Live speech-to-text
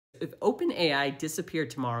if OpenAI disappeared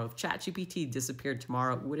tomorrow, if ChatGPT disappeared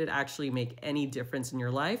tomorrow, would it actually make any difference in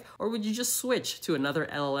your life? Or would you just switch to another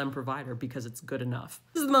LLM provider because it's good enough?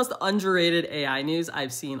 This is the most underrated AI news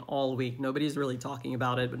I've seen all week. Nobody's really talking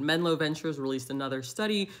about it, but Menlow Ventures released another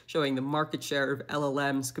study showing the market share of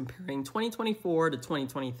LLMs comparing 2024 to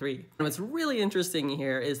 2023. And what's really interesting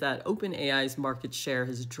here is that OpenAI's market share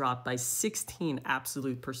has dropped by 16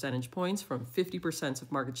 absolute percentage points from 50%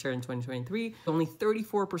 of market share in 2023 to only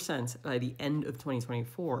 34% by the end of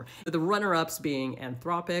 2024. With the runner-ups being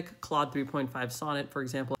Anthropic, Claude 3.5 Sonnet, for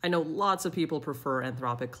example. I know lots of people prefer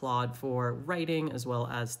Anthropic Claude for writing as well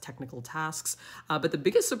as technical tasks, but the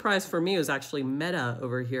biggest surprise for me was actually Meta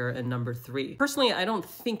over here at number 3. Personally, I don't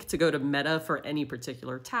think to go to Meta for any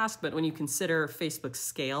particular task, but when you consider Facebook's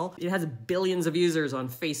scale, it has billions of users on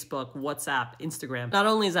Facebook, WhatsApp, Instagram. Not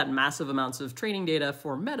only is that massive amounts of training data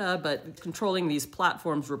for Meta, but controlling these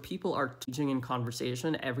platforms where people are engaging in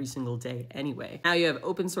conversation every single day anyway. Now you have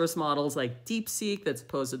open source models like DeepSeek that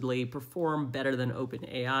supposedly perform better than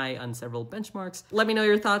OpenAI on several benchmarks. Let me know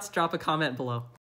your thoughts, drop a comment below.